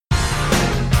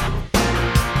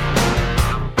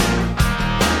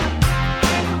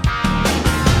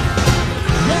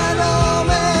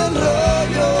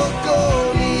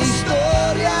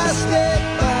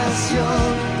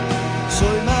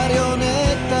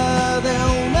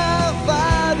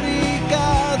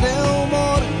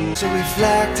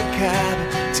flagged a cab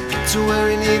to get to where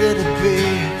he needed to be.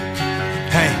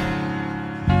 Hey,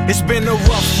 it's been a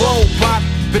rough road, Pop,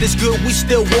 but it's good we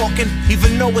still walking.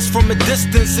 Even though it's from a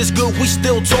distance, it's good we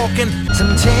still talking.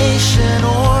 Temptation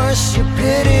or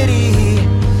stupidity,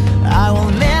 I will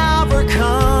never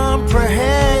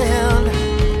comprehend.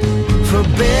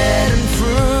 Forbidden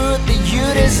fruit that you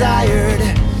desired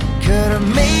could have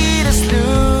made us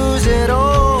lose it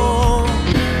all.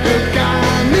 El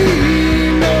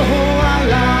camino a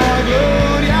la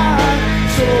gloria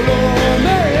solo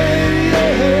me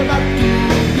lleva tu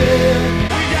piel.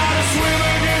 We gotta swim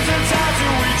against the tide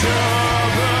till we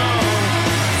trouble.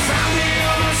 Find the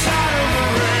other side of the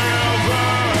river.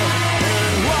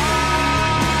 And why?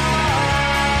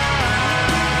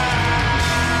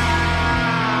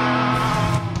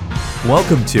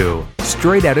 Welcome to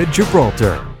Straight Outta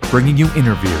Gibraltar, bringing you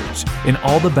interviews and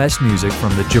all the best music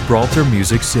from the Gibraltar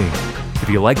music scene. If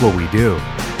you like what we do,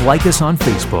 like us on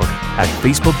Facebook at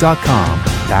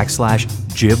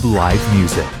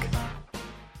facebook.com/GibLiveMusic.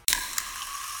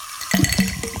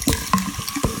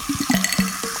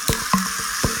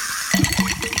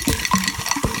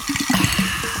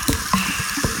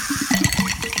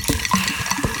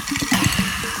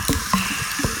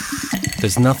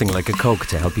 There's nothing like a Coke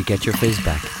to help you get your fizz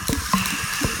back.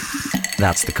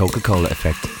 That's the Coca-Cola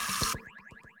effect.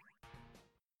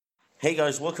 Hey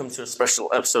guys, welcome to a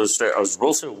special episode of Straight Outta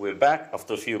Gibraltar. We're back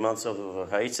after a few months of a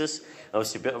hiatus.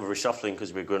 Obviously a bit of a reshuffling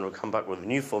because we're going to come back with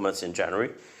new formats in January.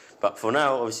 But for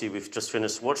now, obviously we've just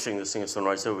finished watching the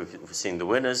singer-songwriter, we've seen the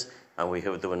winners, and we're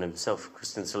here with the winner himself,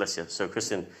 Kristian Celecia. So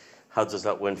Kristian, how does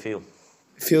that win feel?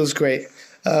 It feels great.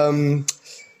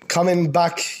 Coming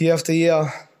back year after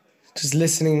year, just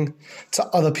listening to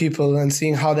other people and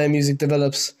seeing how their music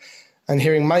develops and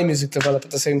hearing my music develop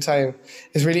at the same time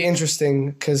is really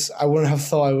interesting because I wouldn't have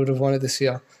thought I would have won it this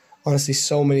year. Honestly,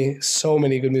 so many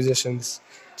good musicians.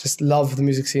 Just love the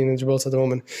music scene in Gibraltar at the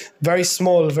moment. Very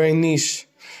small, very niche.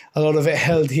 A lot of it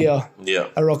held here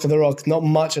at Rock of the Rock. Not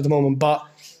much at the moment, but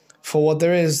for what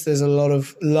there is, there's a lot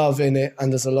of love in it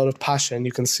and there's a lot of passion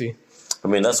you can see. I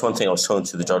mean, that's one thing I was talking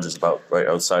to the judges about right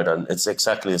outside, and it's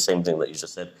exactly the same thing that you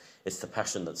just said. It's the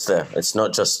passion that's there. It's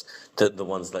not just the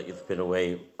ones that you've been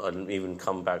away and even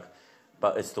come back,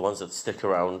 but it's the ones that stick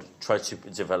around, try to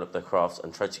develop their crafts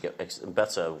and try to get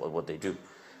better at what they do.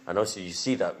 And also you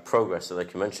see that progress,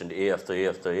 like you mentioned, year after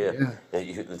year after year. Yeah.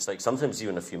 It's like sometimes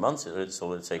even a few months, it's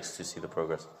all it takes to see the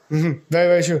progress. Mm-hmm. Very,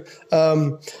 very true.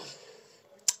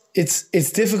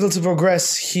 It's difficult to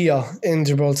progress here in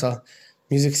Gibraltar.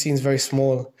 Music scene is very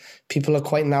small. People are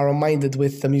quite narrow-minded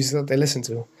with the music that they listen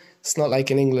to. It's not like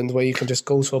in England where you can just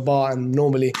go to a bar and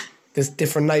normally there's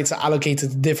different nights allocated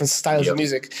to different styles of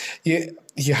music.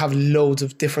 You have loads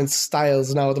of different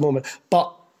styles now at the moment.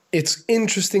 But it's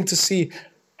interesting to see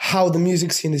how the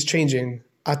music scene is changing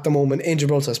at the moment, in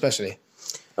Gibraltar especially.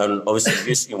 And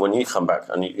obviously, when you come back,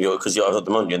 and because you're at the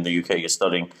moment in the UK, you're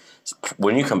studying,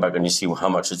 when you come back and you see how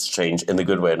much it's changed in the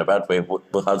good way and the bad way,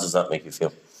 how does that make you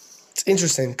feel? It's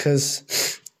interesting because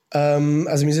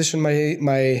as a musician,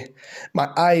 my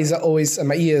eyes are always and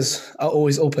my ears are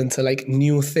always open to like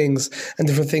new things and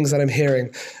different things that I'm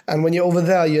hearing. And when you're over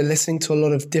there, you're listening to a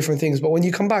lot of different things. But when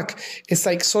you come back, it's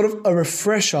like sort of a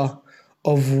refresher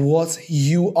of what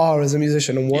you are as a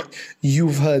musician and what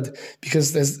you've heard.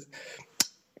 Because there's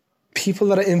people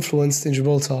that are influenced in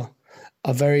Gibraltar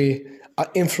are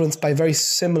influenced by very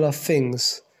similar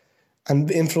things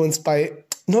and influenced by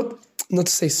not to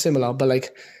say similar, but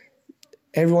like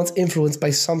everyone's influenced by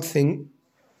something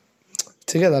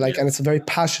together, and it's a very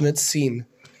passionate scene.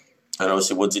 And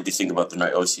obviously, what did you think about the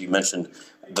night? Obviously, you mentioned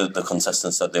the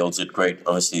contestants that they all did great.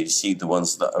 Obviously, you see the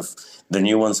ones that have the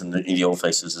new ones and the old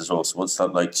faces as well. So what's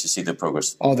that like to see the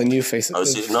progress? Oh, the new faces.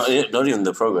 Obviously, not even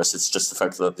the progress. It's just the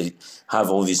fact that they have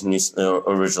all these new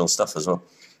original stuff as well.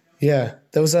 Yeah,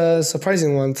 there was a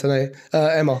surprising one tonight.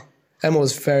 Emma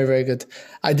was very, very good.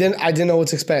 I didn't know what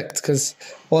to expect because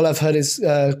all I've heard is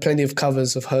plenty of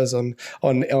covers of hers on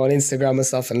Instagram and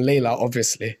stuff. And Layla,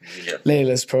 obviously,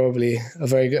 Layla's probably a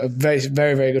very,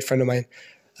 very, very good friend of mine.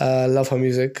 Love her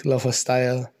music, love her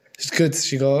style. She's good.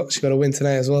 She got a win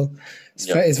tonight as well.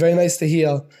 It's very nice to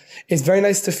hear. It's very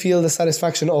nice to feel the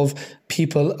satisfaction of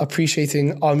people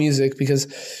appreciating our music because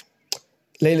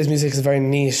Layla's music is a very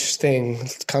niche thing.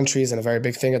 Country isn't a very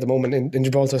big thing at the moment, in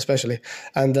Gibraltar especially.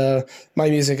 And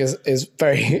my music is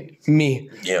very me.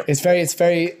 Yeah. It's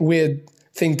very weird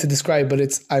thing to describe, but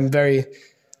I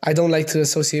don't like to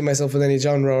associate myself with any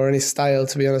genre or any style,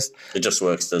 to be honest. It just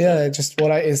works, doesn't it? Yeah, just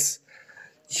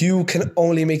you can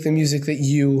only make the music that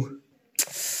you...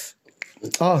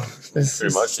 Pretty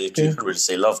much. You can really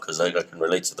say love because I can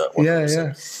relate to that one.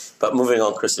 Yeah. But moving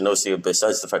on, Kristian, obviously,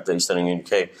 besides the fact that you're studying in the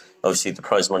UK, obviously the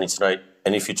prize money tonight,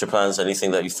 any future plans,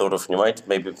 anything that you've thought of in your mind?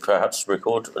 Maybe perhaps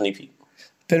record an EP?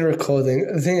 Been recording.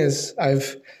 The thing is,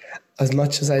 as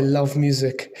much as I love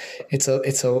music, it's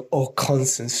a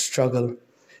constant struggle,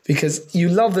 because you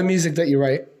love the music that you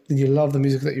write and you love the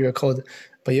music that you record,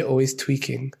 but you're always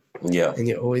tweaking. Yeah. And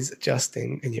you're always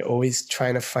adjusting, and you're always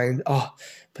trying to find, but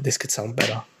this could sound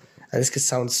better. And this could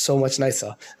sound so much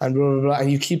nicer. And blah, blah, blah.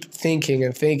 And you keep thinking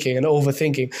and thinking and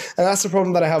overthinking. And that's the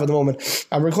problem that I have at the moment.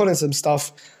 I'm recording some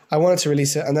stuff. I wanted to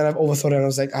release it, and then I've overthought it, and I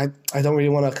was like, I don't really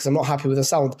want to, because I'm not happy with the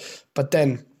sound. But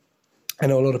then I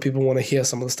know a lot of people want to hear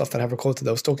some of the stuff that I've recorded.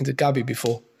 I was talking to Gabby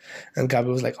before, and Gabby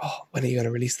was like, when are you going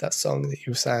to release that song that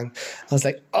you sang? I was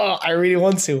like, I really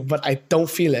want to, but I don't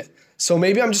feel it. So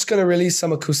maybe I'm just going to release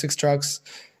some acoustics tracks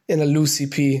in a loose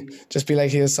EP. Just be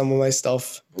like, here's some of my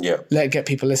stuff. Yeah. Get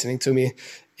people listening to me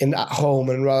at home,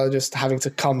 and rather just having to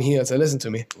come here to listen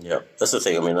to me. Yeah, that's the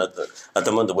thing. I mean, at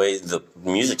the moment, the way the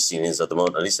music scene is at the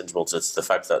moment, at least in Gibraltar, it's the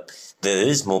fact that there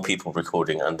is more people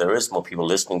recording and there is more people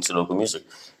listening to local music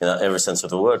in every sense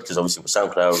of the word. Because obviously with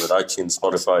SoundCloud, with iTunes,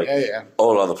 Spotify,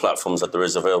 all other platforms that there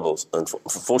is available,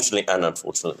 fortunately and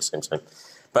unfortunately at the same time.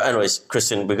 But anyways,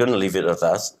 Kristian, we're going to leave it at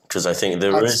that, because I think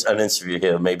there is an interview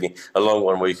here, maybe a long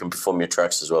one where you can perform your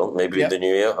tracks as well. Maybe in the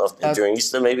new year, during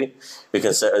Easter, maybe we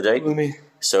can set a date. With me.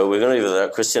 So we're going to leave it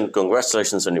at that. Kristian,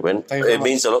 congratulations on your win. It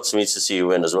means a lot to me to see you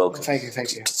win as well. Thank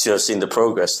you. To have seen the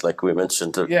progress, like we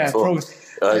mentioned before.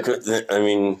 I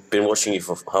mean, been watching you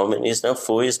for how many years now?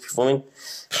 4 years performing?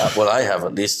 Well, I have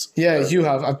at least. Yeah, you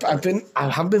have. I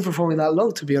haven't been performing that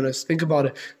long, to be honest. Think about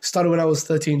it. Started when I was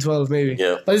 13, 12, maybe.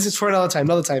 Yeah. But this is for another time,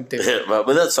 David. Yeah,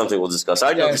 but that's something we'll discuss.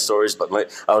 I know the stories, but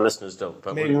our listeners don't.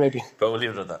 But maybe. But we'll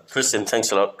leave it at that. Kristian,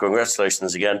 thanks a lot.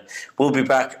 Congratulations again. We'll be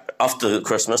back after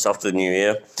Christmas, after the New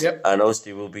Year. Yep. And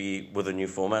obviously we'll be with a new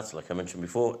format, like I mentioned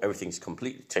before. Everything's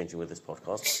completely changing with this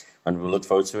podcast, and we'll look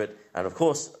forward to it. And of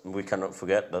course, we cannot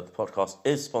forget that the podcast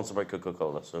is sponsored by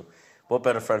Coca-Cola. So what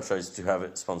better franchise to have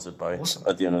it sponsored by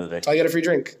at the end of the day? I get a free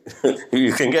drink.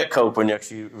 You can get Coke when you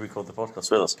actually record the podcast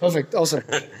with us. Perfect. Awesome.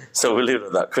 So we'll leave it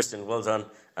at that. Kristian, well done.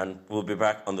 And we'll be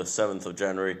back on the 7th of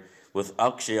January with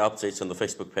actually updates on the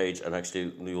Facebook page, and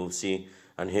actually you'll see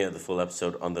and hear the full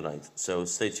episode on the 9th. So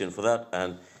stay tuned for that,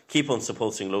 and keep on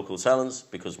supporting local talents,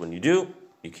 because when you do,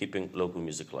 you're keeping local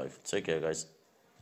music alive. Take care, guys.